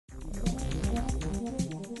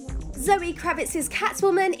Zoe Kravitz's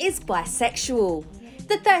Catwoman is bisexual.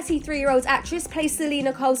 The 33-year-old actress plays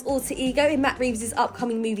Selena Kyle's alter ego in Matt Reeves'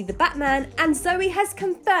 upcoming movie The Batman, and Zoe has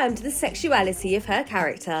confirmed the sexuality of her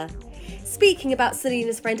character. Speaking about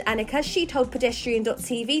Selena's friend Anika, she told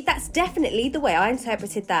Pedestrian.tv, "That's definitely the way I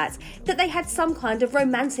interpreted that they had some kind of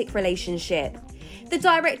romantic relationship." The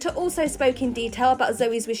director also spoke in detail about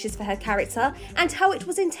Zoe's wishes for her character and how it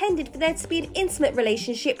was intended for there to be an intimate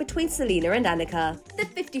relationship between Selena and Anika. The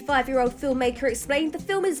 55-year-old filmmaker explained the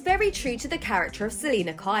film is very true to the character of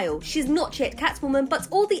Selena Kyle. She's not yet Catwoman, but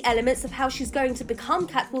all the elements of how she's going to become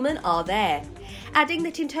Catwoman are there. Adding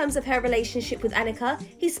that in terms of her relationship with Anika,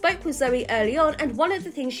 he spoke with Zoe early on, and one of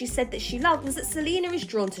the things she said that she loved was that Selena is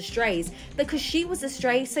drawn to strays because she was a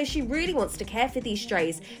stray, so she really wants to care for these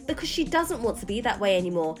strays because she doesn't want to be that way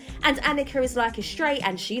anymore, and Anika is like a stray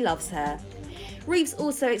and she loves her. Reeves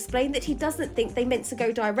also explained that he doesn't think they meant to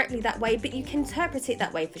go directly that way, but you can interpret it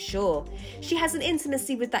that way for sure. She has an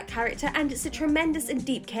intimacy with that character and it's a tremendous and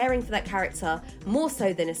deep caring for that character, more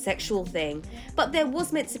so than a sexual thing. But there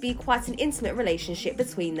was meant to be quite an intimate relationship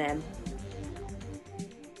between them.